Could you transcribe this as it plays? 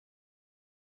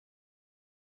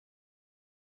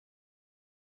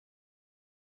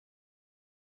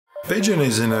BG&E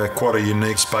is in quite a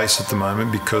unique space at the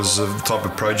moment because of the type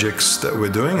of projects that we're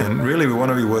doing, and really we want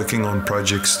to be working on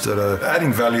projects that are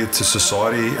adding value to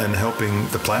society and helping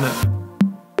the planet.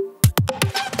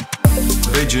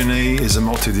 BG&E is a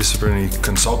multidisciplinary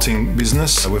consulting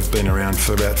business. We've been around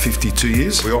for about 52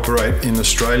 years. We operate in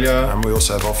Australia and we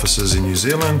also have offices in New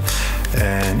Zealand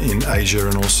and in Asia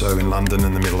and also in London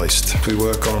and the Middle East. We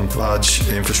work on large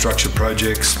infrastructure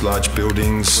projects, large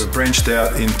buildings. We've branched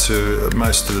out into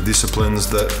most of the disciplines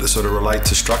that sort of relate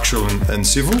to structural and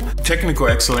civil. Technical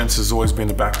excellence has always been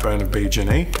the backbone of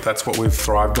BG&E. That's what we've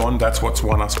thrived on. That's what's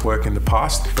won us work in the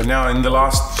past. But now in the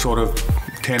last sort of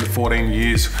 10 to 14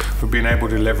 years, we've been able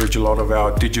to leverage a lot of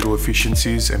our digital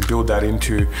efficiencies and build that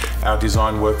into our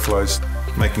design workflows.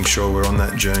 Making sure we're on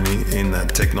that journey in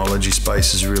that technology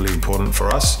space is really important for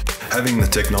us. Having the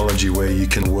technology where you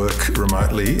can work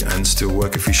remotely and still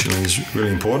work efficiently is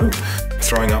really important.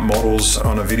 Throwing up models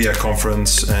on a video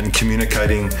conference and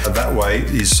communicating that way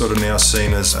is sort of now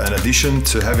seen as an addition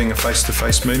to having a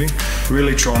face-to-face meeting.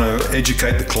 Really trying to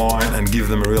educate the client and give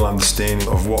them a real understanding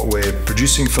of what we're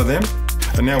producing for them.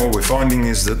 And now what we're finding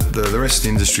is that the rest of the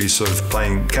industry is sort of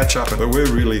playing catch up, but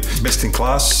we're really best in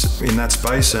class in that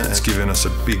space, and it's given us a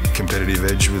big competitive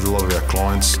edge with a lot of our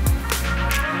clients.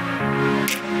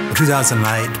 In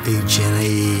 2008,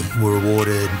 BG&E were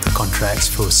awarded the contracts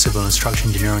for civil and structural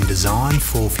engineering design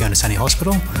for Fiona Stanley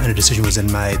Hospital, and a decision was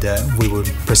then made that we would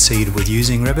proceed with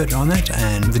using Revit on it,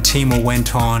 and the team all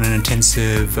went on an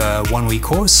intensive one-week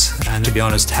course, and to be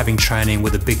honest, having training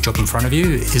with a big job in front of you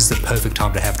is the perfect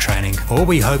time to have training. What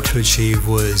we hoped to achieve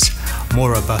was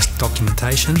more robust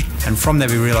documentation, and from there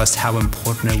we realised how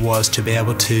important it was to be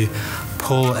able to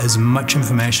pull as much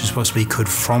information as possibly could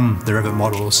from the Revit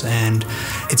models, and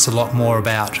it's a lot more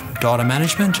about data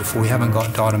management. If we haven't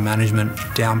got data management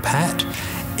down pat,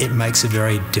 it makes it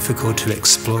very difficult to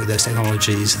exploit those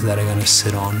technologies that are going to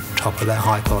sit on top of that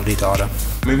high quality data.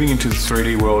 Moving into the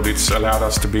 3D world, it's allowed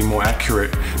us to be more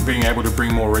accurate, being able to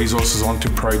bring more resources onto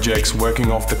projects,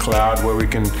 working off the cloud where we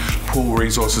can pull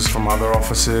resources from other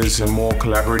offices and more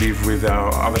collaborative with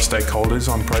our other stakeholders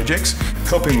on projects.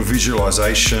 Helping with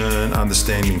visualization,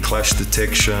 understanding clash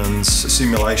detections,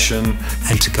 simulation.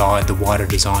 And to guide the wider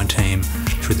design team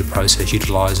through the process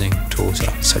utilising tools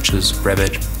such as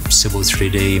Revit, Civil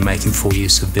 3D, making full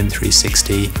use of BIM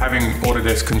 360. Having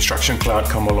Autodesk Construction Cloud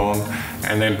come along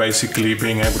and then basically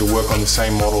being able to work on the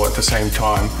same model at the same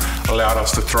time allowed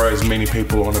us to throw as many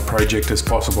people on a project as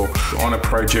possible. On a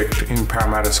project in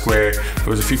Parramatta Square, it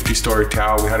was a 50-storey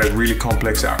tower. We had a really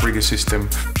complex outrigger system.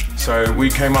 So we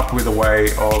came up with a way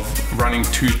of running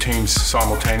 2 teams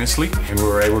simultaneously, and we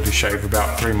were able to shave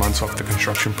about 3 months off the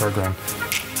construction program.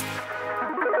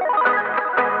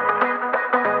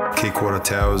 Key Quarter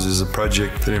Towers is a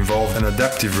project that involved an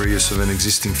adaptive reuse of an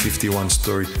existing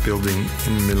 51-storey building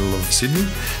in the middle of Sydney.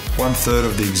 1/3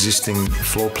 of the existing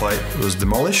floor plate was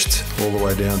demolished all the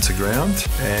way down to ground,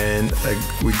 and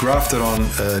we grafted on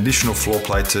an additional floor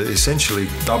plate to essentially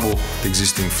double the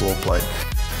existing floor plate.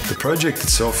 The project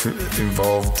itself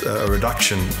involved a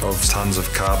reduction of tonnes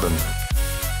of carbon.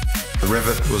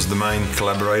 Revit was the main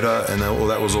collaborator, and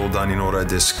that was all done in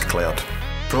Autodesk Cloud.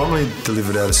 Predominantly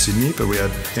delivered out of Sydney, but we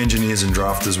had engineers and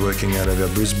drafters working out of our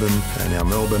Brisbane and our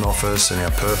Melbourne office and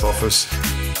our Perth office.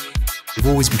 We've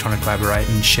always been trying to collaborate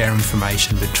and share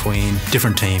information between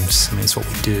different teams. I mean, it's what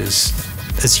we do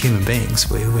as human beings.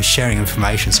 We're sharing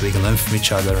information so we can learn from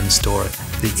each other and store it.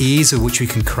 The ease at which we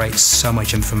can create so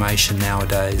much information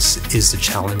nowadays is the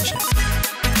challenge.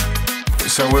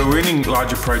 So we're winning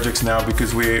larger projects now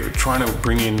because we're trying to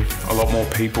bring in a lot more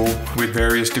people with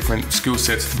various different skill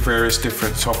sets, various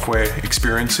different software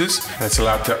experiences. That's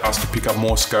allowed us to pick up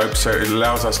more scope, so it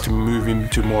allows us to move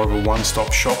into more of a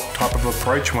one-stop shop type of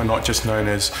approach. We're not just known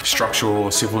as structural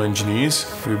or civil engineers.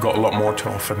 We've got a lot more to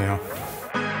offer now.